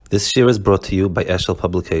This year is brought to you by Eshel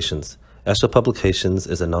Publications. Eshel Publications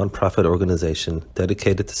is a non-profit organization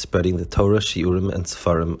dedicated to spreading the Torah, Shiurim, and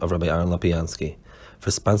Sefarim of Rabbi Aaron Lapiansky. For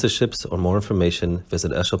sponsorships or more information,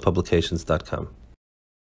 visit eshelpublications.com.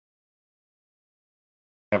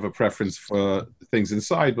 I have a preference for things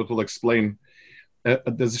inside, but we'll explain.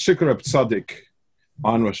 There's a Shikar Tzaddik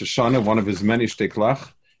on Rosh Hashana, one of his many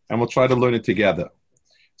shtiklach, and we'll try to learn it together.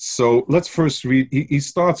 So let's first read. He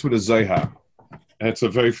starts with a Zohar. It's a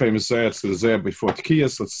very famous Zohar. It's the Zohar before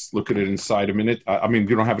Tkiyas. Let's look at it inside a minute. I mean,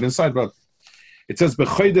 you don't have it inside, but it says,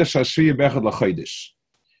 B'chodesh Hashriya b'echad l'chodesh.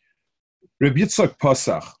 Reb Yitzchak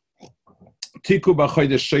Pasach, Tiku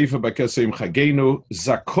b'chodesh Sheifa b'keserim chagenu,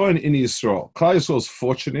 Zakon in Yisrael. Klal Yisrael is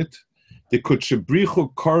fortunate. The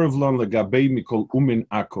Kutchebrichu Korevlan legabei mikol umin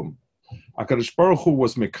akum. HaKadosh Baruch Hu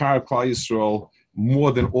was Mekar Klal Yisrael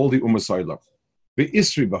more than all the Umas Olam.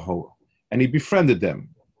 Be'isri b'ho, and he befriended them.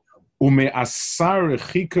 And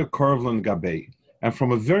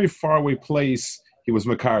from a very far away place, he was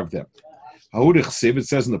Makar of them. It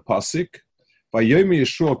says in the Pasuk,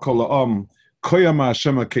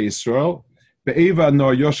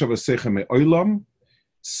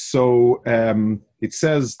 so it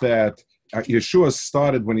says that Yeshua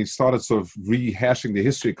started, when he started sort of rehashing the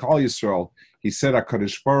history of Klal Yisrael, he said,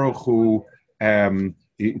 HaKadosh Baruch Hu,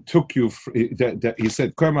 he took you, he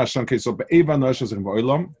said,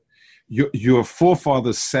 your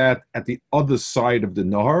forefathers sat at the other side of the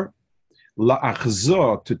Nahar,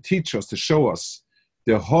 la'achzor, to teach us, to show us,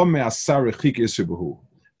 the home asarechik isubuhu.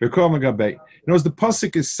 In other words, the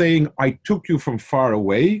pasuk is saying, I took you from far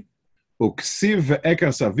away. So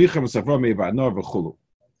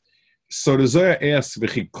the Zohar asks, I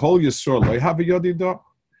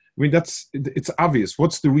mean, it's obvious.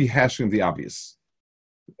 What's the rehashing of the obvious?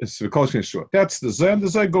 That's the Zohar. The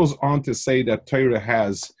Zohar goes on to say that Torah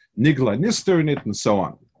has Nigla Nister in it, and so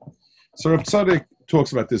on. So Reb Tzaddik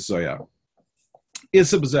talks about this Zohar.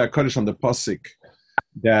 Is it Kodesh on the pasuk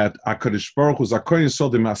that HaKadosh Baruch Hu Zakon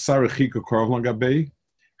Yisrael Masar Chika Korvan Gabei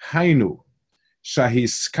Hainu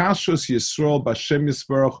Shahis Kashus Yisrael B'Shem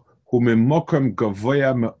Yisbarach Hu Memokem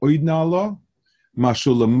Gavoya Me'oid Nala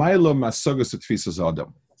Mashul Lemailo Masogas Tfisas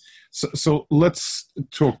Adam. So let's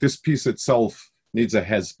talk. This piece itself needs a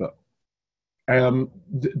hezbah.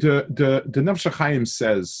 The Nefesh HaChaim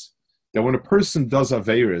says that when a person does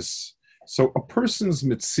Averis, so a person's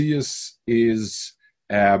mitzias is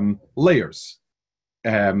layers.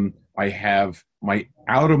 I have my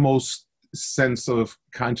outermost sense of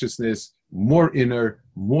consciousness, more inner,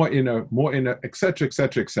 etc.,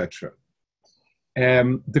 etc., etc.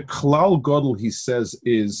 The Klal Gadol, he says,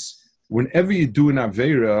 is whenever you do an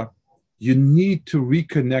Avera, you need to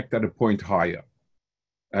reconnect at a point higher.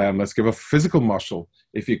 Let's give a physical muscle.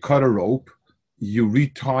 If you cut a rope, you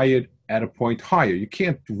retie it at a point higher. You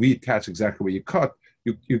can't reattach exactly where you cut.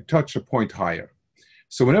 You touch a point higher.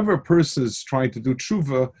 So whenever a person is trying to do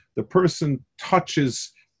tshuva, the person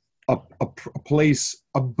touches a place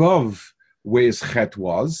above where his chet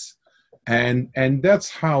was, and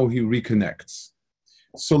that's how he reconnects.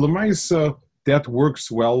 So l'maisa, that works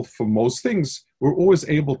well for most things. We're always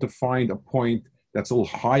able to find a point that's a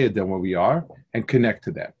little higher than where we are and connect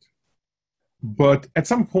to that. But at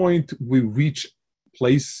some point, we reach a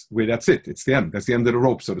place where that's it. It's the end. That's the end of the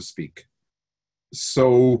rope, so to speak.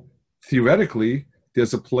 So theoretically,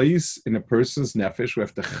 there's a place in a person's nefesh where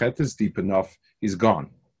if the chet is deep enough, he's gone.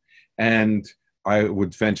 And I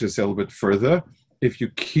would venture to say a little bit further, if you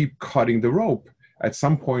keep cutting the rope, at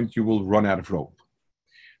some point you will run out of rope.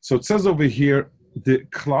 So it says over here, the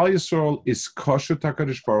Klal Yisrael is kosher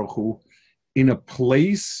HaKadosh Baruch Hu in a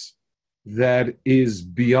place that is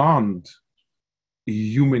beyond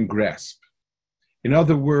human grasp. In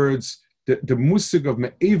other words, the musig of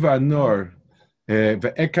me'eva nor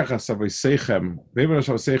ve'ekach asavosechem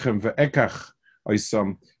ve'ekach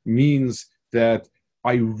oisam means that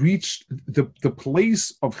I reached the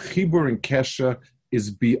place of chibur and kesha is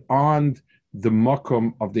beyond the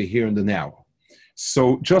makom of the here and the now.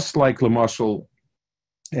 So just like Lamashal,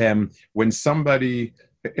 when somebody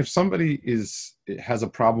has a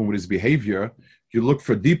problem with his behavior, you look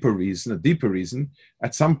for a deeper reason.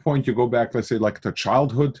 At some point, you go back, let's say, like to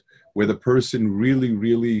childhood, where the person really,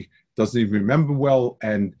 really doesn't even remember well,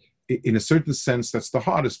 and in a certain sense, that's the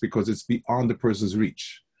hardest because it's beyond the person's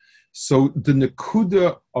reach. So the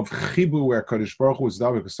nekuda of chibu, where Kadosh Baruch Hu was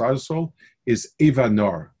David Yisrael, is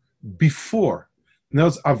Evanor. Before, now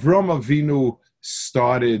Avram Avinu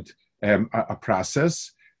started a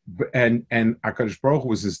process, and HaKadosh Baruch Hu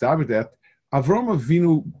was his David that Avram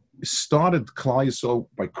Avinu started Klal Yisrael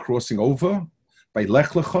by crossing over, by Lech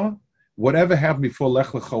Lecha. Whatever happened before Lech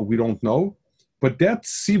Lecha, we don't know. But that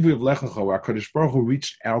Sivu of Lechacha, where HaKadosh Baruch Hu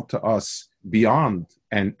reached out to us beyond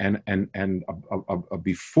and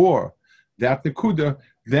before that Nekuda,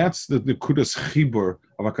 that's the Nekuda's Chibur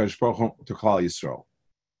of HaKadosh Baruch Hu to Klal Yisrael.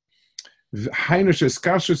 Heinisch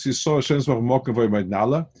Eskashus Yisrael Hashem Zbach Mokken Voy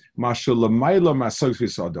Nala, Masha Lamayla Masog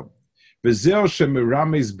Visodom. V'zeo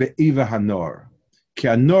Shemirames Be'eva Hanor. Ki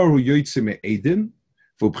Hanor Hu Yoytze Me'edin,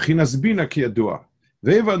 V'bchinas Bina Ki Yadua.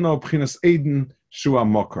 Ve'eva Hanor Bchinas Eden Shua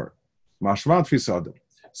Mokar.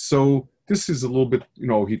 So this is a little bit,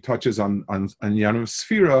 he touches on Yanav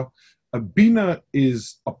Sphira. A Bina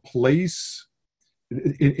is a place,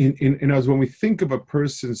 as when we think of a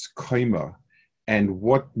person's kaima and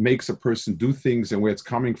what makes a person do things and where it's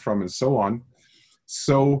coming from and so on.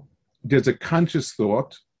 So there's a conscious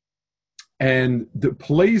thought, and the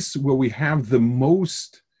place where we have the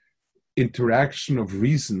most interaction of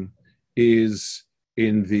reason is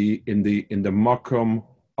in the makom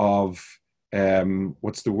of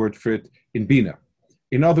what's the word for it? In Bina.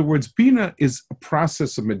 In other words, Bina is a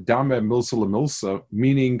process of medame milsa lemilsa,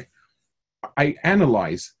 meaning I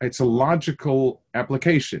analyze. It's a logical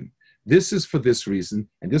application. This is for this reason,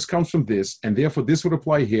 and this comes from this, and therefore this would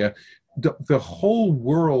apply here. The whole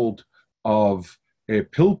world of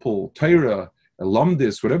Pilpul, Torah,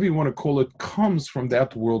 Lumdis, whatever you want to call it, comes from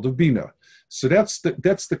that world of Bina. So that's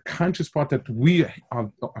the conscious part that we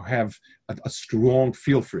have a strong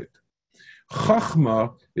feel for it.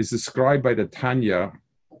 Chachma is described by the Tanya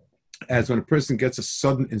as when a person gets a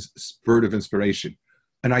sudden spurt of inspiration,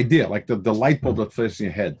 an idea, like the light bulb that flashes in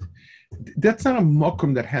your head. That's not a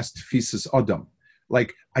makom that has tfisis adam.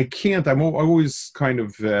 Like I'm always kind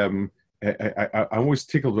of, I'm always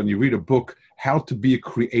tickled when you read a book, How to Be a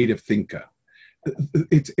Creative Thinker.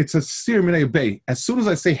 It's a sir minei bay. As soon as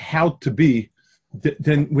I say how to be,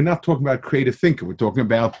 then we're not talking about creative thinker. We're talking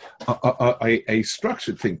about a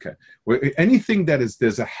structured thinker. Where anything that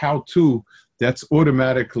there's a how to, that's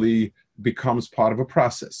automatically becomes part of a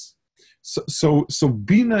process. So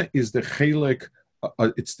Bina is the chelek.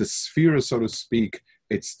 It's the sphere, so to speak.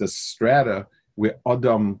 It's the strata where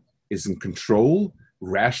Adam is in control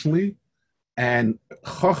rationally, and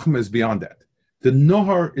Chachma is beyond that. The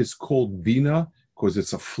Nohar is called Bina because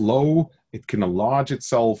it's a flow. It can enlarge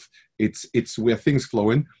itself. It's where things flow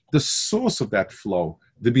in. The source of that flow,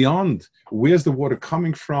 the beyond, where's the water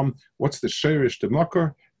coming from? What's the sheirish, the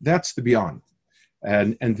makar? That's the beyond.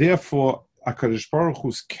 And therefore, HaKadosh Baruch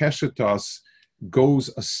Hu's keshet to us goes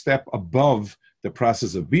a step above the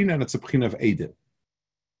process of Bina, and it's a p'china of Eidin.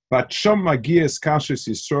 But Sham Magias Kashis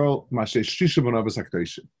Yisrael Mashe Shisha Bonavas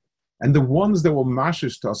HaKadoshim. And the ones that will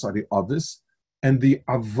mashish to us are the others, and the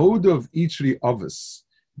avoda of each of the others,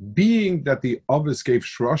 being that the others gave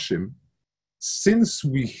shroshim, since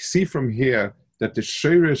we see from here that the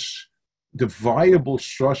shirish, the viable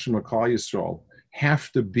shroshim of Klal Yisrael,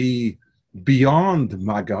 have to be beyond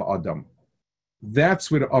Maga Adam. That's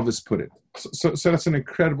where the others put it. So that's an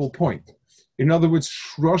incredible point. In other words,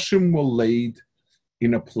 shroshim were laid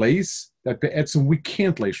in a place that be'etzim we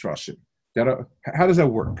can't lay shroshim. How does that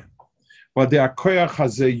work? But the akoyach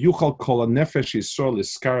hazeh yuchal kol nefesh Yisrael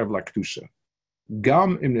iskarav laktusha.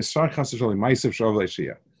 Gam im nesar chasashol imaisev shov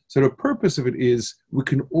leishia. So the purpose of it is we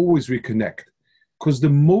can always reconnect, because the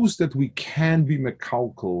most that we can be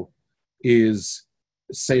mekalkal is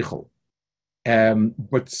seichel.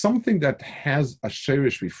 But something that has a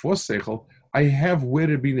sheirish before seichel, I have where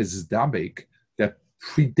there been a zdabek that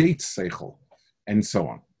predates seichel, and so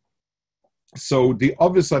on. So the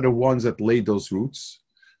others are the ones that lay those roots.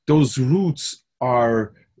 Those roots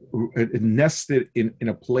are nested in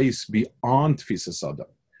a place beyond Tfisas Adam.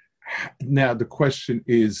 Now the question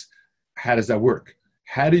is, how does that work?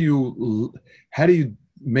 How do you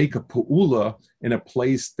make a pu'ula in a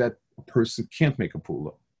place that a person can't make a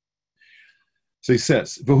pu'ula? So he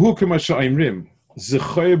says, "V'hu k'masha imrim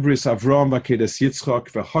zechoy bris Avram v'kedes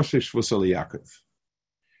Yitzchak v'hoshesh v'sol Yaakov.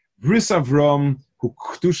 Bris Avram hu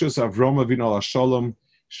k'tushas Avram avinu al Shalom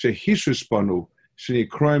shehishush banu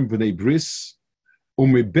shenikroim b'nei bris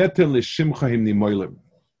u'mibetel l'shimcha him nimoilim.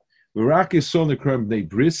 V'rak yisol nikroim b'nei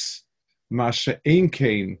bris ma she'ein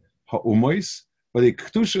kein ha'umois v'li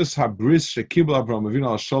k'tushas ha-bris shekibel Avram avinu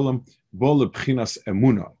al Shalom bo lebchinas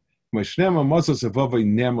emuna m'shnema mozos evavay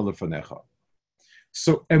nema lefanecha."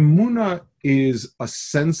 So emuna is a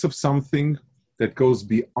sense of something that goes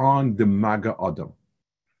beyond the maga adam.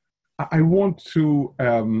 I want to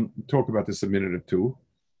talk about this a minute or two,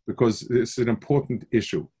 because it's an important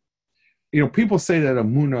issue. People say that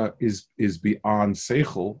emuna is beyond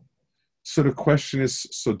seichel. So the question is,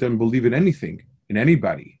 so then believe in anything, in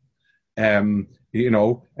anybody.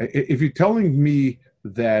 If you're telling me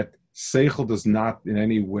that seichel does not in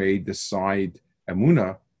any way decide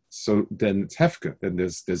emuna, so then it's hefka. Then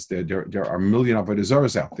there are a million avodah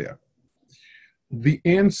zaros out there. The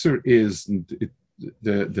answer is the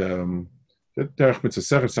Derech Mitzvah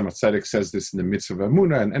Sech Tzaddik says this in the mitzvah of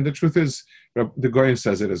emuna, and the truth is, the Goyen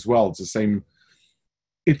says it as well. It's the same.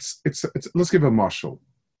 It's let's give a mashal.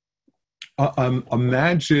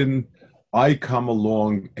 Imagine I come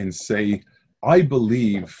along and say, I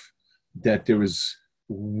believe that there is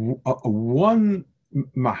one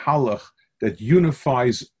mahalach that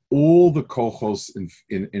unifies all the kochos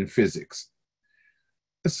in physics.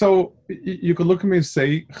 So you could look at me and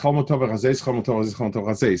say, I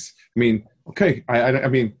mean, okay, I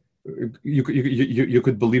mean, you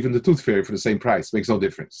could believe in the tooth fairy for the same price. Makes no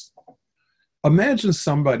difference. Imagine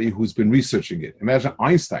somebody who's been researching it. Imagine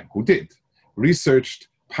Einstein, who did. Researched,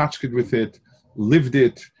 patched with it, lived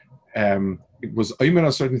it, it was aimed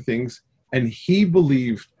on certain things, and he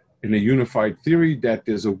believed in a unified theory that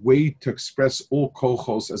there's a way to express all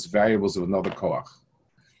kochos as variables of another koach.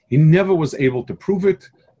 He never was able to prove it,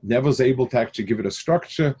 never was able to actually give it a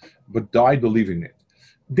structure, but died believing it.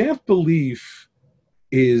 That belief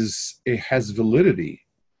it has validity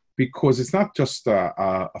because it's not just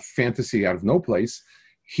a fantasy out of no place.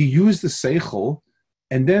 He used the seichel,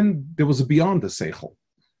 and then there was a beyond the seichel.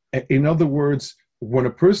 In other words, when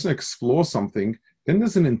a person explores something, then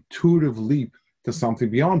there's an intuitive leap to something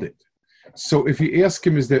beyond it. So if you ask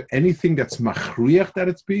him, is there anything that's machriach that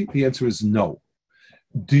it's be? The answer is no.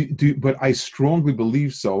 But I strongly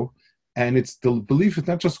believe so. And it's the belief is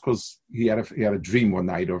not just because he had a dream one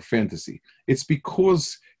night or a fantasy. It's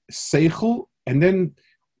because seichel, and then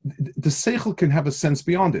the seichel can have a sense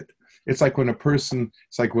beyond it. It's like when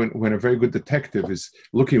when a very good detective is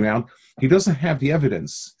looking around, he doesn't have the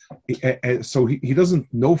evidence. So he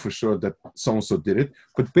doesn't know for sure that so-and-so did it,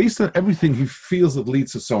 but based on everything, he feels it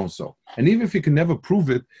leads to so-and-so. And even if he can never prove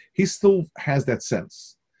it, he still has that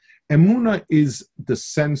sense. Emuna is the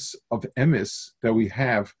sense of emes that we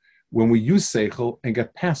have when we use seichel and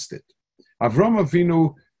get past it. Avram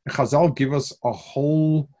Avinu, Chazal give us a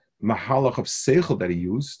whole mahalach of seichel that he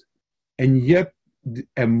used, and yet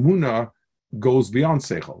emuna goes beyond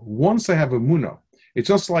seichel. Once I have emuna, it's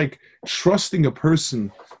just like trusting a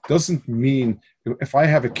person doesn't mean, if I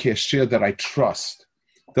have a cashier that I trust,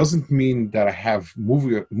 doesn't mean that I have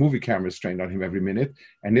movie cameras trained on him every minute,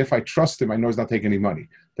 and if I trust him, I know he's not taking any money.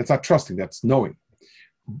 That's not trusting, that's knowing.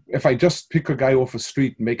 If I just pick a guy off a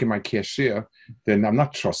street and make him my cashier, then I'm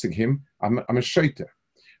not trusting him, I'm a shaiter.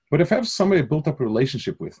 But if I have somebody I built up a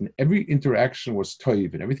relationship with, and every interaction was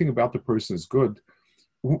toiv, and everything about the person is good,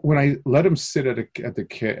 when I let him sit at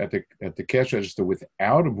the cash register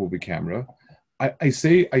without a movie camera, I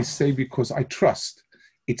say because I trust.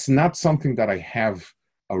 It's not something that I have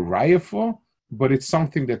a raya for, but it's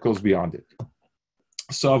something that goes beyond it.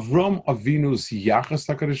 So Avram Avinu's Yachas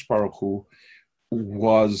HaKadosh Baruch Hu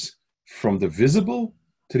was from the visible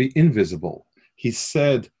to the invisible. He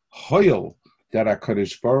said, Hoyel, that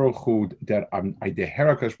HaKadosh Baruch Hu, that I deher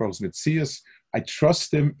HaKadosh Baruch Hu's Metzias, I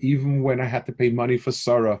trust him even when I had to pay money for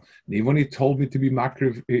Sarah, and even when he told me to be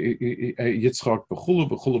Makriv Yitzchak, v'chulu,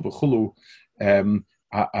 v'chulu, v'chulu.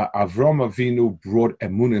 Avram Avinu brought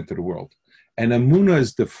Emunah into the world. And Emunah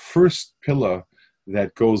is the first pillar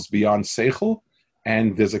that goes beyond Seichel,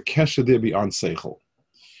 and there's a kesher there beyond Seichel.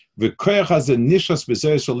 V'koyach hazeh nishas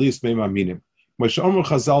b'zeh shalis meim aminim. Moshe Omer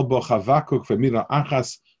Chazal bo chavakuk v'mila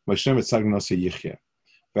achas, Moshe mitzag nase yichya.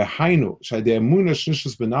 V'hainu, sh'adei Emunah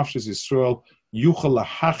shnishas b'nafshis Yisrael, yuchal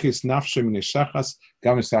lahachis nafshem neshachas,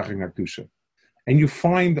 gam esachik nakdusha. And you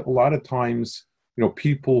find a lot of times,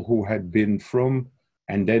 people who had been from,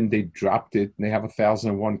 and then they dropped it, and they have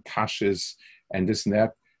 1,001 kashas and this and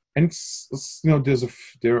that. And there's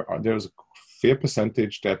a fair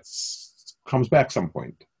percentage that comes back some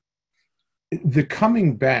point. The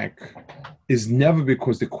coming back is never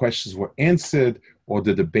because the questions were answered or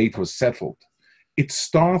the debate was settled. It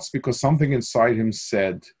starts because something inside him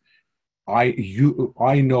said, I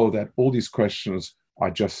know that all these questions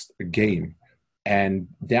are just a game. And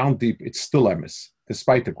down deep, it's still emes,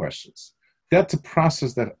 despite the questions. That's a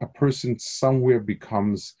process that a person somewhere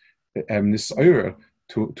becomes nisayra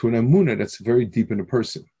to an emunah that's very deep in a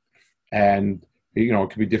person. And, it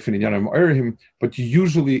could be different in Yanam Erhim, but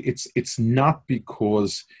usually it's not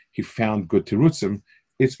because he found good tirutzim,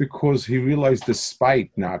 it's because he realized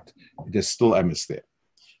despite not, there's still emes there.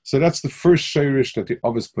 So that's the first shirish that the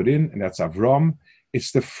Ovis put in, and that's Avram.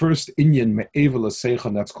 It's the first inyan me'evel seichel,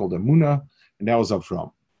 and that's called emunah. And that was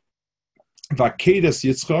Avram. Vakedas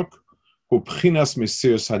Yitzchak, hu b'chinas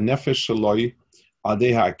mesiras hanefesh shaloi,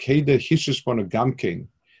 adei ha'akeda hishish bono gamkein,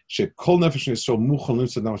 shekol nefesh nisol muchal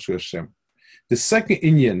nimtzad namash Hashem. The second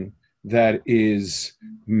inyan that is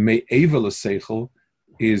me'evel seichel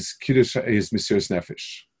is kiddush is Mesiras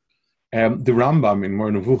Nefesh. The Rambam in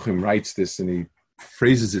Moreh Nevuchim writes this, and he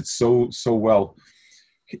phrases it so well.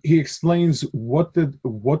 He explains what did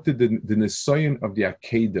the Nisayon of the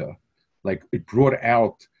Akedah, like it brought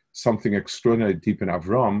out something extraordinarily deep in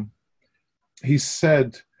Avram. He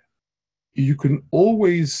said, you can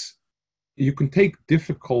take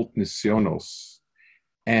difficult Nisyonos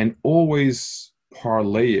and always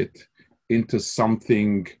parlay it into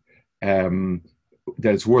something that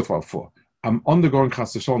it's worthwhile for. I'm undergoing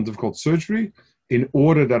chas v'shalom difficult surgery in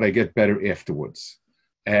order that I get better afterwards.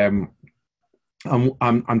 I'm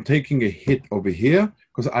taking a hit over here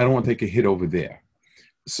because I don't want to take a hit over there.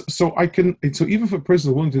 So even if a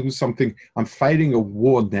person is willing to do something, I'm fighting a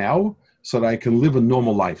war now so that I can live a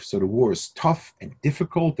normal life. So the war is tough and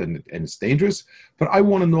difficult and it's dangerous, but I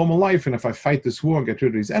want a normal life. And if I fight this war and get rid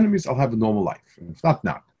of these enemies, I'll have a normal life. And if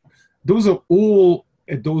not.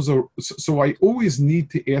 So I always need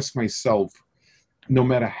to ask myself, no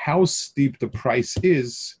matter how steep the price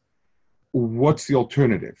is, what's the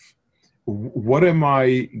alternative? What am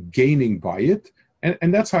I gaining by it?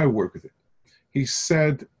 And that's how I work with it. He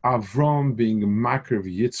said, Avram being a makar of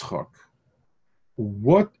Yitzchak,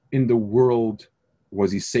 what in the world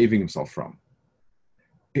was he saving himself from?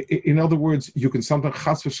 In other words, you can sometimes,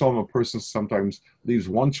 chas v'shalom, a person sometimes leaves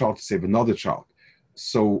one child to save another child.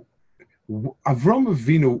 So Avram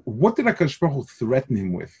Avinu, what did HaKadosh Baruch Hu threaten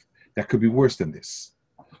him with that could be worse than this?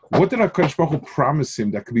 What did HaKadosh Baruch Hu promise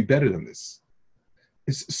him that could be better than this?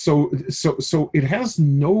 So it has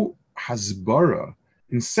no hasbara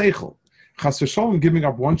in seichel. Chas v'shalom, giving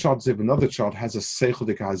up one child to save another child has a seichel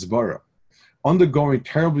hasbara. Undergoing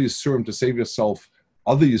terrible yisurim to save yourself,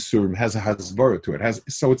 other yisurim has a hasbara to it.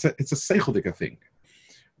 It's a seichel thing.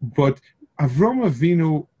 But Avram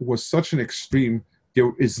Avinu was such an extreme.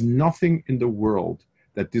 There is nothing in the world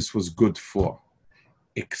that this was good for,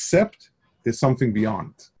 except there's something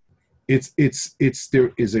beyond. There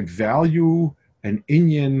is a value, an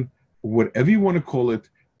inyan, whatever you want to call it,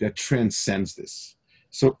 that transcends this.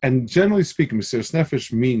 So, and generally speaking, Mesiras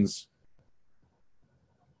Nefesh means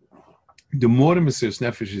the more the Mesiras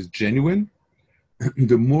Nefesh is genuine,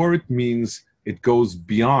 the more it means it goes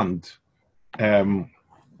beyond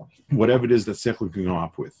whatever it is that Sechel can come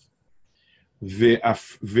up with.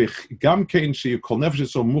 וגם כן שכל נפש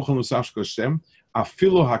ישראל מוכן לסף השם,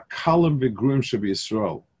 אפילו הקלם וגרועים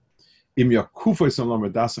שבישראל. אם יקופו אצלם לא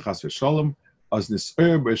מדסה חס ושלום, אז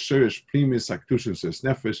נסער בשרש פנימיס הקדושה של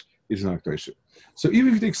נפש, is not הקדושה. So even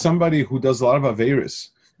if you take somebody who does a lot of averis,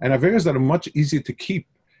 and averis that are much easier to keep,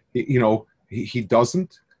 he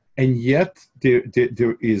doesn't, and yet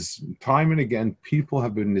there is time and again people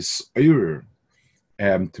have been nis'er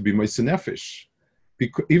to be Mesiras Nefesh.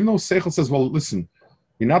 Because even though Seichel says, well, listen,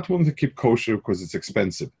 you're not willing to keep kosher because it's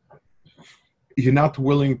expensive. You're not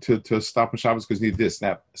willing to stop on Shabbos because you need this,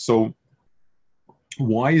 that. So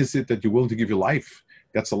why is it that you're willing to give your life?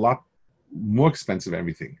 That's a lot more expensive than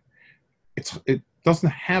everything. It doesn't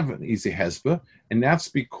have an easy hesba, and that's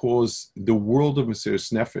because the world of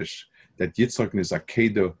Mesiras Nefesh that Yitzchak and his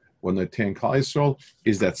Akedah when they turn Klal Yisrael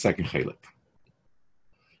is that second chelik.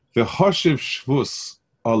 The Hoshev Shvus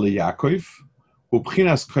ala Yaakov,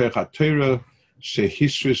 Ubchinas Koyach HaTorah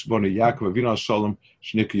Shehishrish Bonu Yaakov Avinu Shalom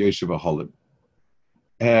Shniku Yoshev Aholim.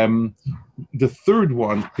 The third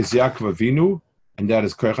one is Yaakov Avinu, and that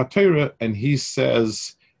is Koyach HaTorah, and he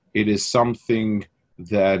says it is something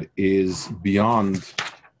that is beyond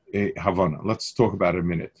Havana. Let's talk about it a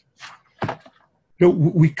minute.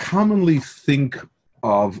 We commonly think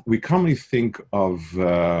of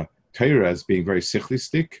Torah as being very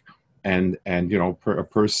sichlistic, and a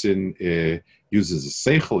person uses a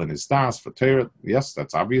seichel and his das for Torah. Yes,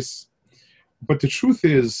 that's obvious. But the truth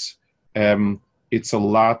is, it's a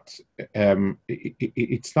lot.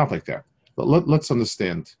 It's not like that. But let's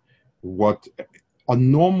understand what a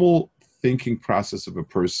normal thinking process of a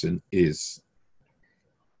person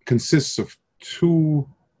consists of two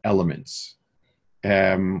elements: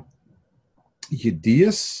 yedias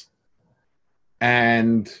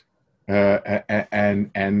and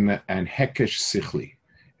hekesh sichli.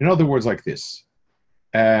 In other words, like this: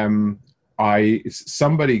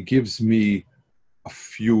 somebody gives me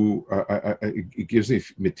he gives me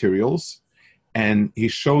materials, and he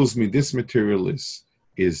shows me this material is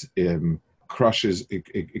crushes,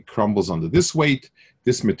 it crumbles under this weight,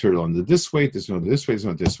 this material under this weight, this under this weight, this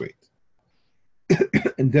under this weight.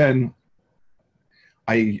 And then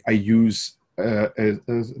I use a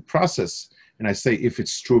process, and I say, if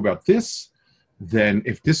it's true about this, then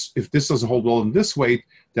if this doesn't hold well in this weight,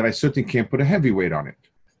 then I certainly can't put a heavy weight on it.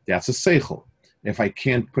 That's a seichel. If I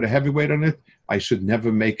can't put a heavyweight on it, I should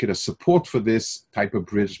never make it a support for this type of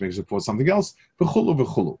bridge, make it support something else. V'chulu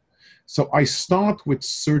v'chulu. So I start with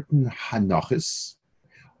certain hanachis.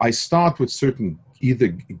 I start with certain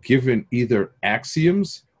either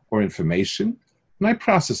axioms or information, and I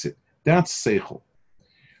process it. That's seichel.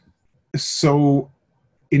 So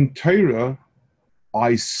in Torah,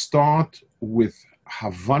 I start with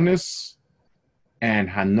havanis and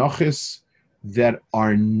hanachis that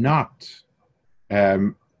are not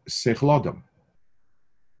seichel adam.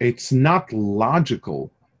 It's not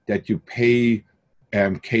logical that you pay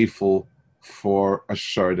kefil for a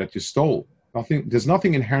shirt that you stole. There's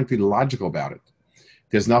nothing inherently logical about it.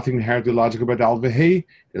 There's nothing inherently logical about al v'hei.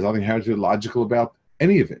 There's nothing inherently logical about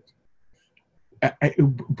any of it.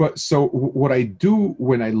 But so what I do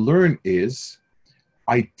when I learn is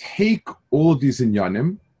I take all of these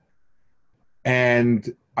inyanim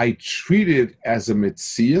and I treat it as a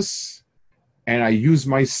metzias, and I use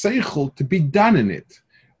my seichel to be done in it.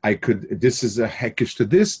 This is a hekesh to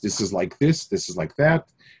this is like this is like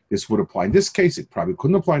that. This would apply in this case, it probably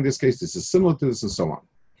couldn't apply in this case, this is similar to this, and so on.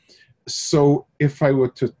 So if I were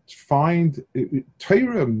to find,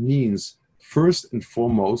 Torah means first and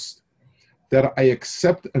foremost that I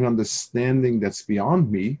accept an understanding that's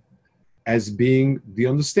beyond me as being the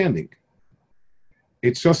understanding.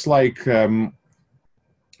 It's just like,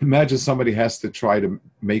 imagine somebody has to try to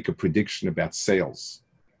make a prediction about sales.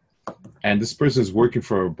 And this person is working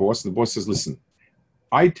for a boss, and the boss says, listen,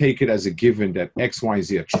 I take it as a given that X, Y, and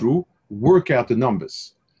Z are true, work out the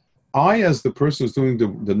numbers. I, as the person who's doing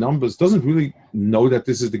the numbers, doesn't really know that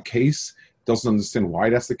this is the case, doesn't understand why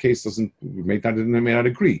that's the case, may not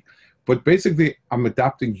agree. But basically, I'm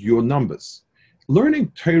adapting your numbers.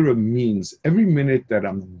 Learning Torah means every minute that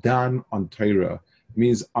I'm done on Torah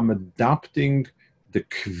means I'm adopting the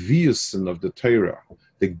kviusin of the Torah,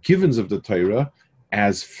 the givens of the Torah,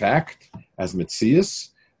 as fact, as metzias,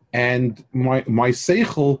 and my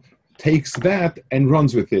seichel takes that and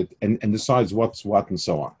runs with it and decides what's what and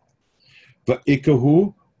so on.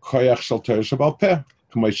 V'ikahu koyach shel Torah shebal peh,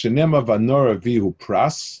 k'may shenema v'nora vihu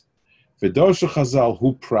pras, v'doshu chazal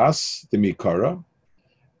hu pras demikara.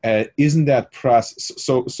 Isn't that pras?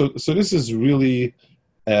 So this is really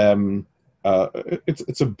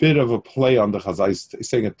it's a bit of a play on the chazal. He's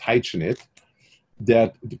saying a taich in it,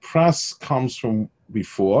 that the pras comes from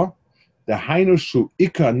before. The hainu shu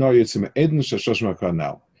ika no yitzim eden shashosh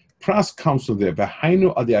makanal. Pras comes from there. The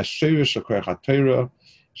hainu adi asher shakoyach haTorah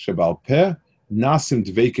shebal peh nasim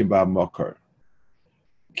dveikim ba'makar.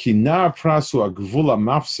 Ki nar prasu agvula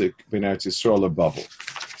mafsik b'Eretz Yisrael bavel.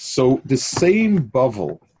 So the same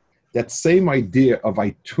bavel, that same idea of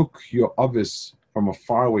I took your ovis from a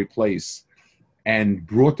faraway place and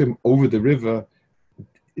brought them over the river,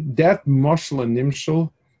 that mashal and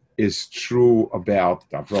nimshal is true about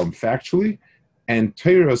Avram factually, and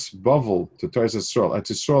Torah's bavel to Torah's Yisrael. At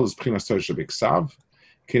Yisrael is Pchinas Torah shebiksav,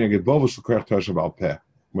 kineged bavel shukach Torah shebal peh.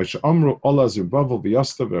 Which amru Allah zir bavel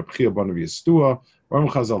v'yastav v'abchia banu v'yistua v'am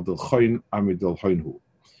chazal del choin amid del choinhu.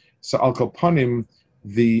 So al kalpanim,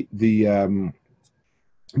 there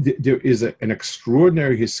is an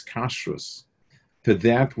extraordinary hiskashrus to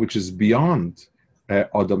that which is beyond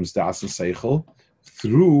Adam's das and seichel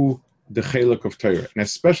through the chelak of Torah, and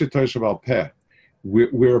especially Torah Shebal Peh,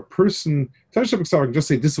 where a person, Torah Shebal Peh, I can just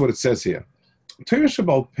say this is what it says here. Torah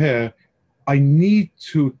Shebal Peh, I need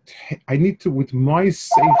to with my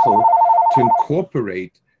seichel to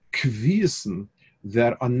incorporate kviyasim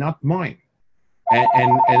that are not mine,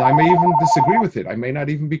 and I may even disagree with it. I may not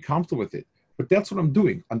even be comfortable with it, but that's what I'm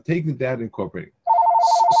doing. I'm taking that and incorporating.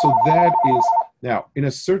 So that is, now, in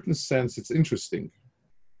a certain sense, it's interesting.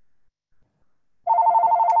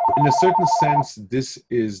 In a certain sense, this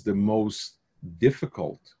is the most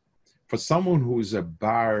difficult for someone who is a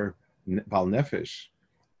bal nefesh,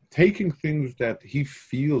 taking things that he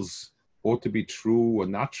feels ought to be true or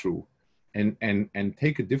not true, and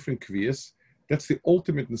take a different kviyas. That's the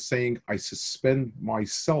ultimate in saying I suspend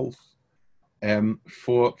myself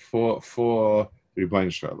for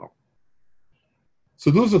Rebbeinu Shalom.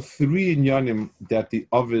 So those are three inyanim that the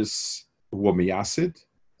others were miyasid.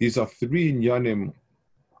 These are three inyanim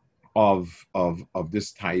of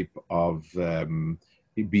this type of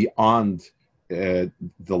beyond a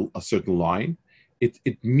certain line.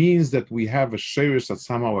 It means that we have a shirish that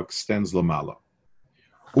somehow extends lamala.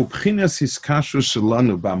 Ubchinas hiskashrus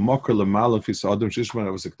shelanu ba'mokar lamala fis adam shishman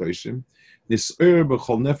avos nis'er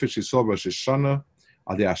b'chol nefesh yisol Rosh Hashana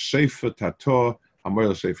adi hashefa tato amor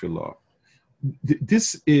l'shefa lo.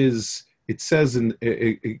 This is, it says in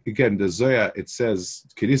again the Zohar, it says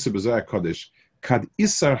Kedisa b'Zohar Kodesh kad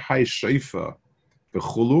isar hay sheifa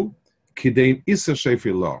b'chulu Kidein isa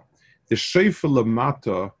shefer la. The shefer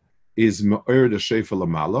lamata is me'er the shefer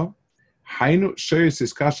lamala. Hainu sheres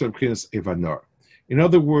is kasher b'chinas evanor. In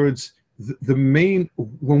other words, the main,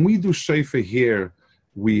 when we do shefer here,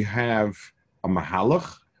 we have a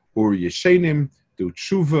mahalach, or yeshenim, do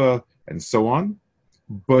tshuva, and so on.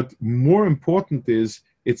 But more important is,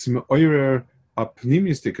 it's me'oyer a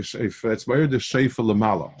pnimistic shefer, it's me'oyer the shefer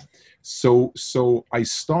lamala. So I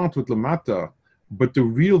start with lamata, but the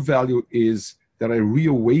real value is that I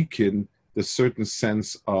reawaken the certain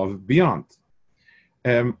sense of beyond.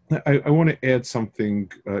 I want to add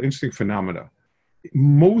something, interesting phenomena.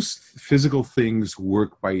 Most physical things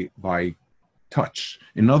work by touch.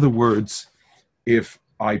 In other words, if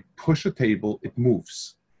I push a table, it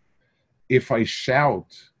moves. If I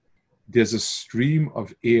shout, there's a stream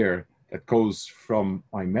of air that goes from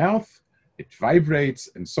my mouth, it vibrates,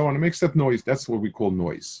 and so on. It makes that noise. That's what we call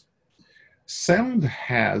noise. Sound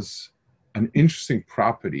has an interesting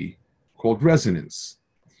property called resonance.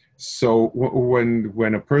 So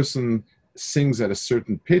when a person sings at a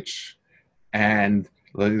certain pitch, and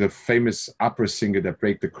the famous opera singer that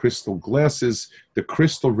break the crystal glasses, the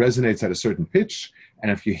crystal resonates at a certain pitch,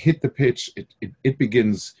 and if you hit the pitch, it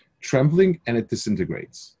begins trembling and it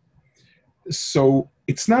disintegrates. So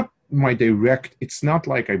it's not it's not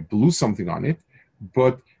like I blew something on it,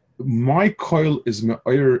 but my coil is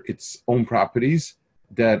me'oyer its own properties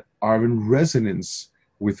that are in resonance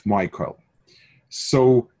with my coil.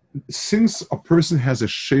 So since a person has a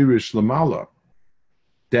sherish lamala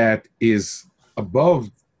that is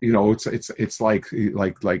above, it's like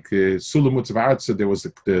Sulam Mutzav. So there was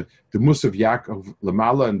the mus of Yaakov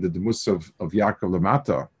lamala and the mus of Yaakov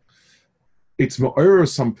lamata. It's me'oyer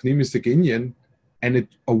some pnimistic inyan, and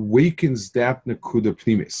it awakens that nekuda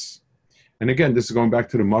pnimis. And again, this is going back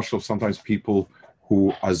to the mashal of sometimes people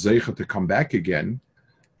who are zeicha to come back again.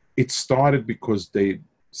 It started because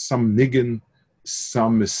some niggin,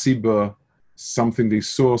 some mesiba, something they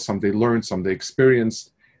saw, some they learned, some they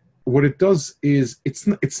experienced. What it does is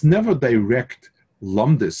it's never direct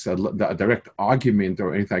lumdis, a direct argument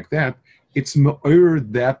or anything like that. It's me'oyer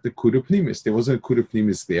that the kuda pnimis. There wasn't a kuda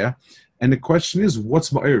pnimis there, and the question is,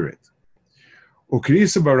 what's me'oyer it?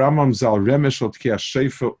 Ukrisa baramam zal remesh ot ki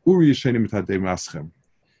asheifa uri yishenim mitadei maschem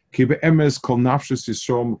ki be'emes kol nafshus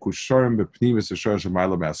yisrom kusharim bepnimis yishar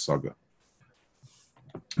shemayla me'asaga.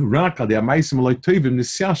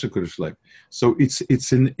 So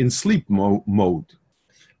it's in sleep mode.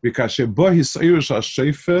 Because sheba his irish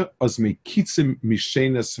asheifa as mikitzim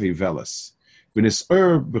mishenas hivelas. When his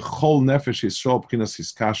bechol nefesh Yisrael b'chinas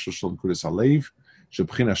his kasher shel kudas alev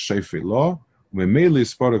sheb'chinas sheifa lo u'memeli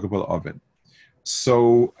yispara kabel oven.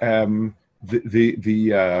 So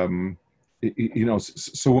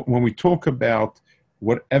so when we talk about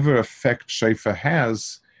whatever effect sheifa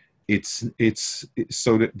has, it's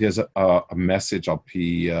so that there's a message. I'll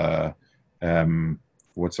be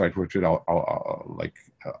what's the right word?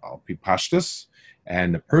 I'll be pashtus,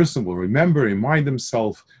 and the person will remind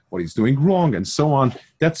himself what he's doing wrong, and so on.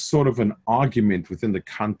 That's sort of an argument within the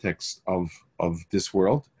context of this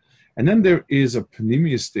world. And then there is a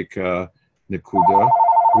pneumistic nekuda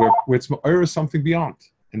where it's me'oyer something beyond,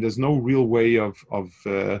 and there's no real way of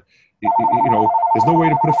there's no way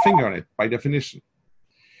to put a finger on it by definition.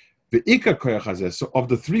 The ikar koyach hazeh. So of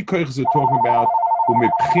the three koyachs we're talking about,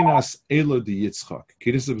 umepchinas elo di Yitzchak,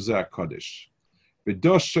 kirisab zeh kodesh.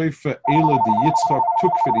 V'dos sheifa elo di Yitzchak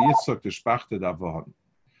took for the Yitzchak the shpachte davohan.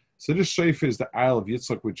 So this sheifa is the Isle of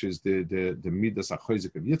Yitzchak, which is the midas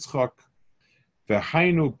achoizik of Yitzchak.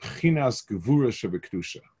 V'hainu pchinas gevura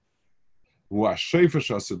shebekdusha. Hu ha-sheifa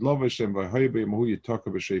shasid loveshem v'hoibe mahu yitaka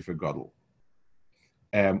b'sheifa gadol.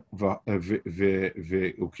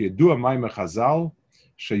 V'ukyedu amayim chazal.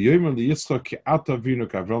 Sheyomer liYitzchak ki ata vinu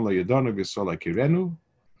kavron layadanu v'yisrael akirenu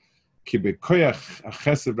ki bekoyach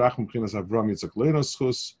achesed rachum b'chinas Avram Yitzchak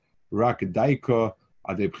leinoschus rak daiko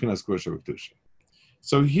adei b'chinas gvura shebekdusha.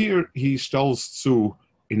 So here he tells to,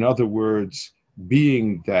 in other words,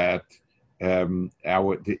 being that the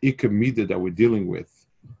ikar midah that we're dealing with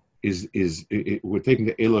is we're taking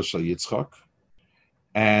the Elah Shel Yitzchak,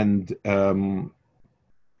 and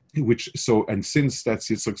since that's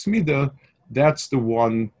Yitzchak's midah, that's the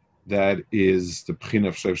one that is the P'china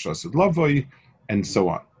of Shev Shasid Lavoi, and so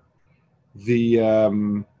on. He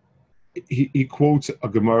quotes a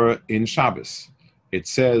Gemara in Shabbos. It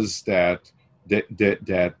says that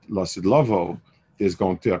Lasid Lavo is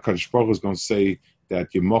going to, HaKadosh Baruch Hu is going to say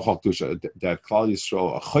that Yemochal Tusha, that Klal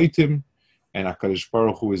Yisrael Achaitim, and HaKadosh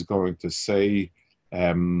Baruch Hu is going to say, he's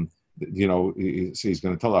going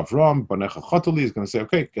to tell Avram, Banecha Chotali, he's going to say,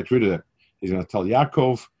 okay, get rid of them. He's going to tell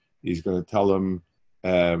Yaakov, he's going to tell him,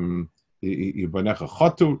 Yibanecha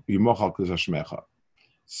Chotu, Yimochal Kuzashmecha.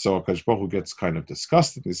 So Akash Baruch Hu gets kind of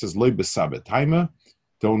disgusted. He says, Loi Besabet Taima.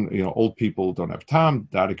 Don't, old people don't have time.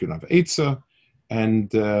 Tzaddik don't have Eitzah. And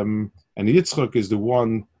Yitzchak is the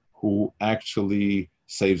one who actually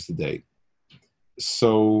saves the day.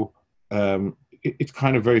 So it's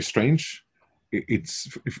kind of very strange.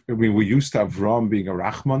 We're used to Avram being a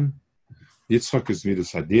Rachman. Yitzchak is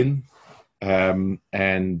Midas Hadin.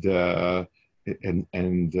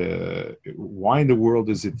 Why in the world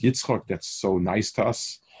is it Yitzchak that's so nice to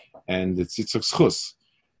us, and it's Yitzchak's chus?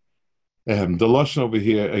 The lashon over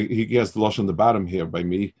here, he has the lashon on the bottom here by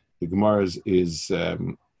me. The Gemara is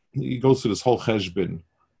he goes through this whole cheshbon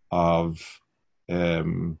of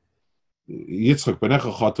Yitzchak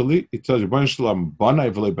benecha chatali. It tells you Baruch Shalom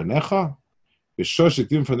banai v'lei benecha v'shosh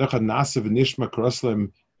ekdim v'necha nasa v'nishma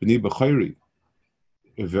karaslem b'ni b'chayri.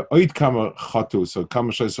 Ve'oid kama chatu, so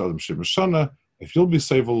kama shayis adam shemashana. If you'll be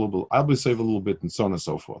saved a little bit, I'll be saved a little bit, and so on and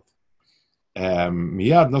so forth.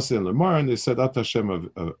 Miyad nasin lemar, and they said At Hashem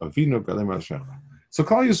avinu galim Hashem. So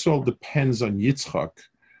Klal Yisrael depends on Yitzchak,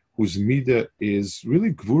 whose midah is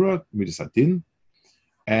really gvura midas adin,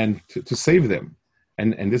 and to save them.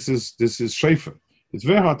 And this is shayfer. It's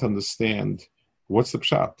very hard to understand what's the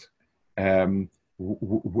pshat.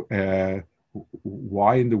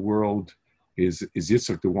 Why in the world is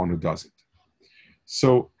Yitzchak the one who does it?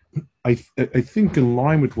 So I think in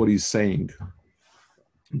line with what he's saying,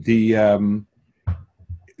 the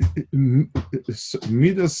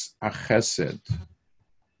midas achesed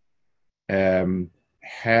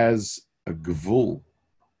has a gvul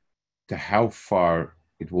to how far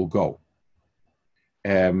it will go.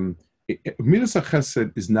 Midas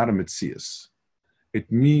achesed is not a metzias.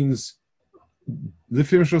 It means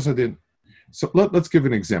lifim shosadin. So let's give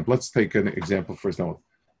an example. Let's take an example first. Now,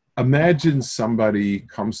 imagine somebody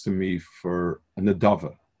comes to me for a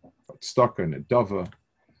nedava, stuck on a nedava.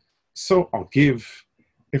 So I'll give,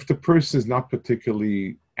 if the person is not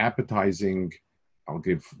particularly appetizing, I'll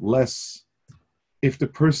give less. If the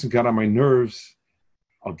person got on my nerves,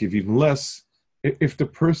 I'll give even less. If the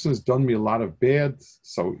person has done me a lot of bad,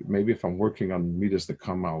 so maybe if I'm working on midas to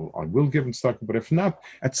come, I will give him stuck. But if not,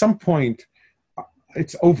 at some point,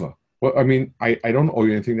 it's over. Well, I mean, I don't owe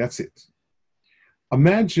you anything. That's it.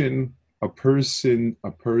 Imagine a person.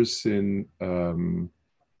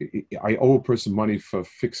 I owe a person money for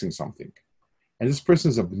fixing something, and this person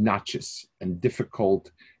is obnoxious and difficult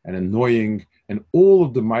and annoying, and all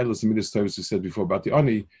of the milas and midas tovos we said before about the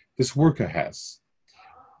ani this worker has.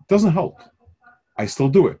 It doesn't help. I still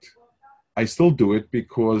do it. I still do it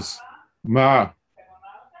because Lord.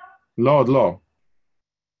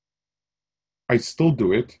 I still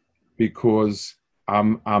do it because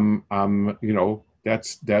that's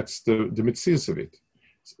the mitzvahs of it.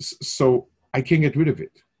 So I can't get rid of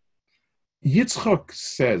it. Yitzchak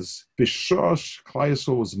says, B'shosh Klal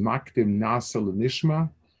Yisrael was makdim nasa l'nishma,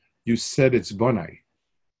 you said it's bonai.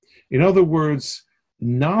 In other words,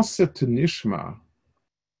 nasa to nishma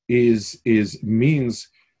means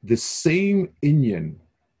the same inyan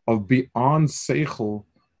of beyond seichel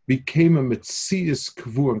became a metzias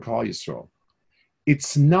kvu in Klal Yisrael.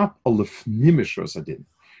 It's not a lefnimish rosadin.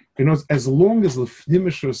 As long as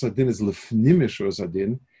lefnimish rosadin is lefnimish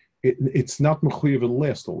rosadin, it's not mechuyev, it'll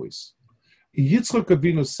last always. Yitzchak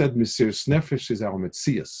Avinu said, Mesiras Nefesh is our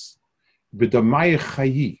metzias. B'damai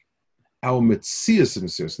chayi, our metzias is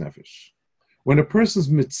Mesiras Nefesh. When a person's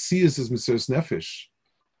metzias is Mesiras Nefesh,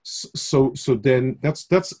 so then that's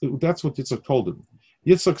what Yitzchak told him.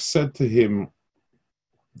 Yitzchak said to him,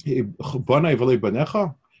 Banai v'lei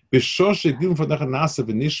banecha, b'shosh egdim v'necha nasa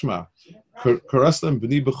v'nishma, karaslam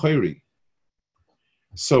b'ni b'chayri.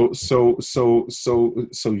 So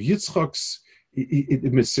Yitzchak's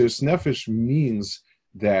Mesiras Nefesh means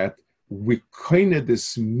that we kind of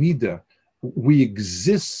this midah, we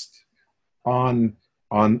exist on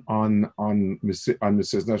Mesiras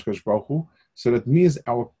Nefesh Baruch Hu. So that means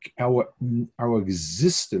our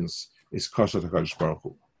existence is kosher to Kadosh Baruch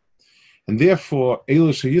Hu. And therefore,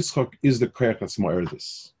 Eilish Yitzchak is the koyach that's more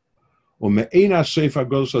this. And Rosh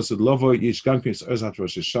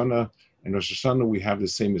Hashana, we have the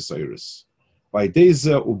same Mesiras. By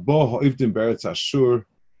Deza Ubo Ha'ivdim Beretz Ashur,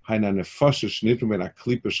 Haina Nefasha Shnitnu Ben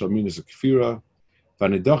Aklipa Shal Minus Akfira,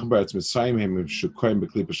 Vanidach Beretz Mitzrayim Hem Shukoyim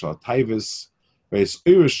Beklipa Shal Taivis, Veis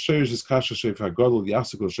Irish Sherish is Kasha Shef HaGodol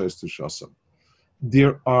Yasakol Sheis Tu Shasam.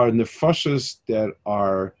 There are nefashas there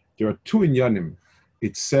are two inyanim.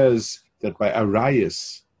 It says that by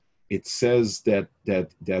arayas, it says that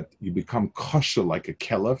you become kosher like a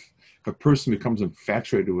kelef. If a person becomes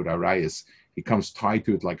infatuated with arayas, he becomes tied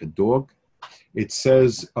to it like a dog. It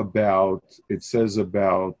says about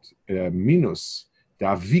minus the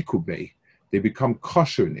avikube. They become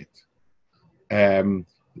kosher in it.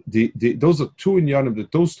 Those are two inyanim.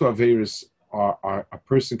 That those two averis are a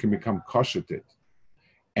person can become kosher to it,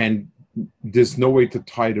 and there's no way to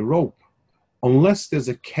tie the rope unless there's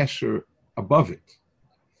a kesher above it.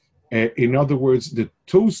 In other words,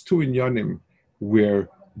 those two inyanim where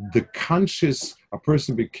the conscious a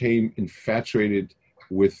person became infatuated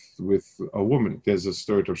with a woman. There's a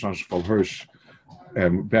story of Rosh.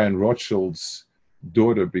 Baron Rothschild's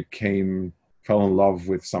daughter fell in love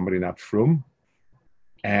with somebody not from,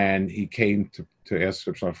 and he came to ask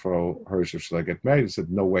for Hirsch if she'll get married. He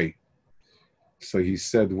said, no way. So he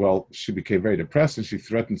said, well, she became very depressed and she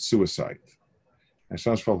threatened suicide. And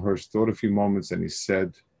Shashval Hirsch thought a few moments and he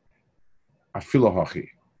said, Afilahachi.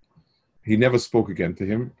 He never spoke again to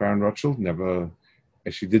him, Baron Rothschild, never.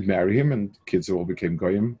 She did marry him and kids all became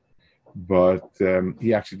goyim, but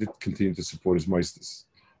he actually did continue to support his moistus.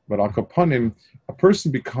 But al kaponim, a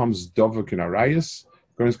person becomes dovuk in arayas,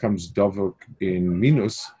 becomes dovuk in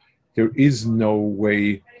minus. There is no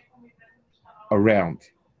way around.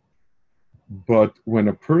 But when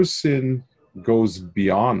a person goes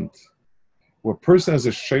beyond, when a person has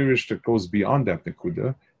a shirish that goes beyond that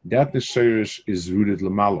nekuda, that shirish is rooted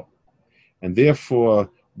lamalo. And therefore,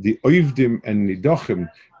 the oivdim and nidochim,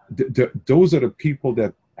 those are the people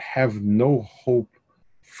that have no hope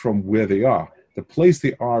from where they are. The place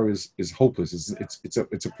they are is hopeless. It's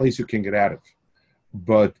a place you can get out of.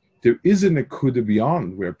 But there is a nekuda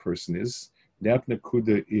beyond where a person is. That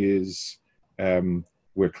nekuda is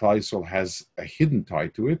where Klal Yisrael has a hidden tie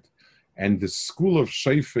to it. And the school of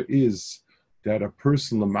Sheifa is that a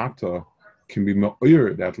person lamata can be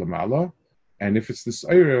ma'ir that lamala. And if it's this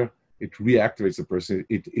ira, it reactivates the person.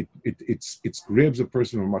 It grabs a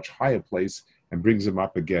person from a much higher place and brings him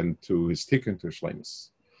up again to his tikkun, to shleimus.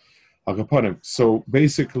 So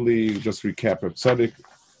basically, just recap of Tzaddik.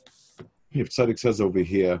 If Tzaddik says over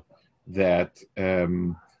here that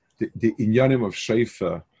the inyanim of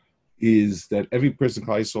Sheifa is that every person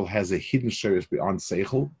Klal Yisrael has a hidden shirish beyond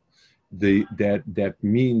seichel. That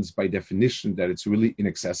means by definition that it's really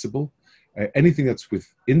inaccessible. Anything that's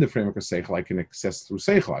within the framework of seichel, I can access through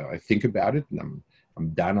seichel. I think about it and I'm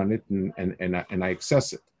down on it and I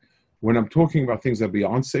access it. When I'm talking about things that are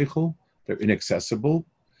beyond seichel, they're inaccessible.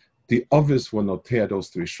 The obvious one, those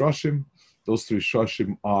three shroshim. Those three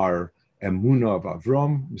shroshim are Emunah of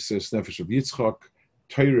Avram, Mesiras Nefesh of Yitzchak,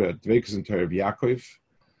 Torah, Dveikus and Torah of Yaakov.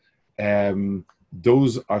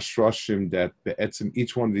 Those are shroshim that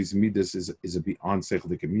each one of these midas is a beyond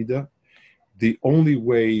seichel midah. The only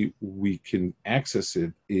way we can access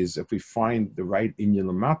it is if we find the right inyan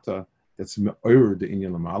lamata that's me'or the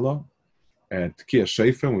inyan lamala. T'kiyah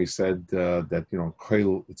sheifa, and we said that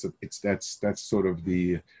koil, that's sort of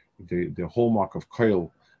the hallmark of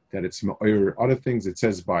koil, that it's me'or other things. It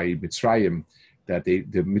says by Mitzrayim that the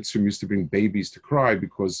Mitzrayim used to bring babies to cry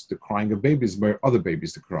because the crying of babies me'or other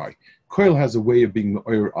babies to cry. Koil has a way of being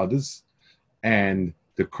me'or others, and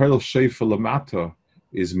the koil sheifa lamata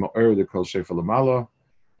is ma'or the kol shefa lamala,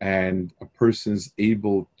 and a person's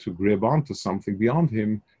able to grab onto something beyond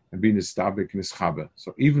him and be nistabik and nischabe.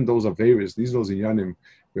 So even those averis, those inyanim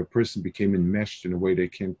where a person became enmeshed in a way they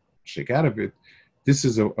can't shake out of it, this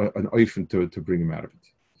is an oifen to bring him out of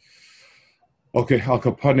it. Okay, al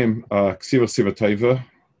kapanim ksiva siva taiva,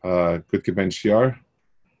 good keben shiar,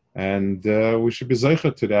 and we should be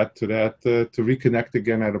zeicha to reconnect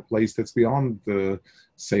again at a place that's beyond the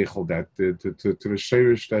seichel, that to the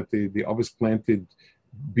shirish that the Avos planted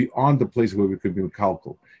beyond the place where we could be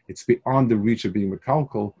mekalkel. It's beyond the reach of being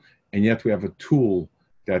mekalkel, and yet we have a tool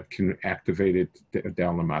that can activate it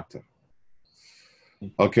down the matter.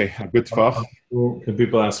 Okay, a good fach. Can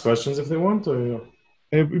people ask questions if they want, or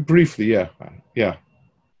briefly? Yeah.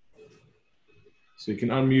 So you can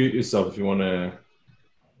unmute yourself if you want to.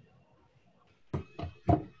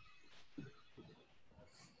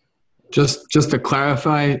 Just to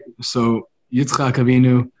clarify, so Yitzchak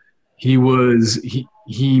Avinu, he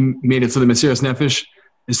made it so the Mesiras Nefesh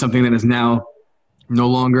is something that is now no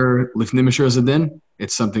longer Lifnei Mesiras Adin.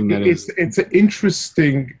 It's something that it's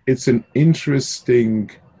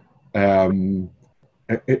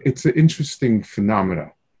an interesting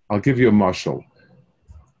phenomena. I'll give you a mashal.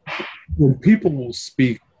 When people will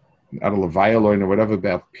speak out of Leviathan or whatever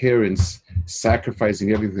about parents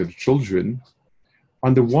sacrificing everything to the children,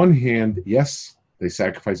 on the one hand, yes, they're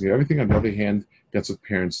sacrificing everything. On the other hand, that's what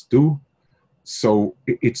parents do. So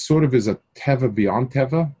it sort of is a teva beyond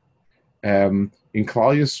teva. In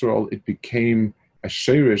Klal Yisrael, it became a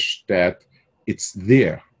shirish that it's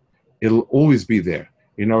there. It'll always be there.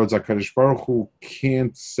 In other words, HaKadosh Baruch Hu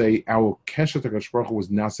can't say our keshet HaKadosh Baruch Hu was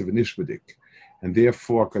nasiv and ishmadik, and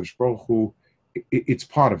therefore HaKadosh Baruch Hu, it's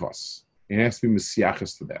part of us. It has to be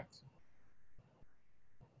mesiachas to that.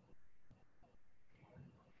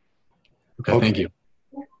 Okay, thank you.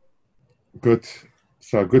 Good.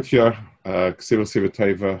 So good year. Ksiva Siva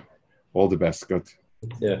Teva. All the best. Good.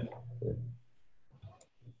 Yeah.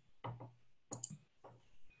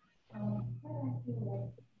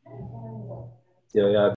 Yeah, yeah.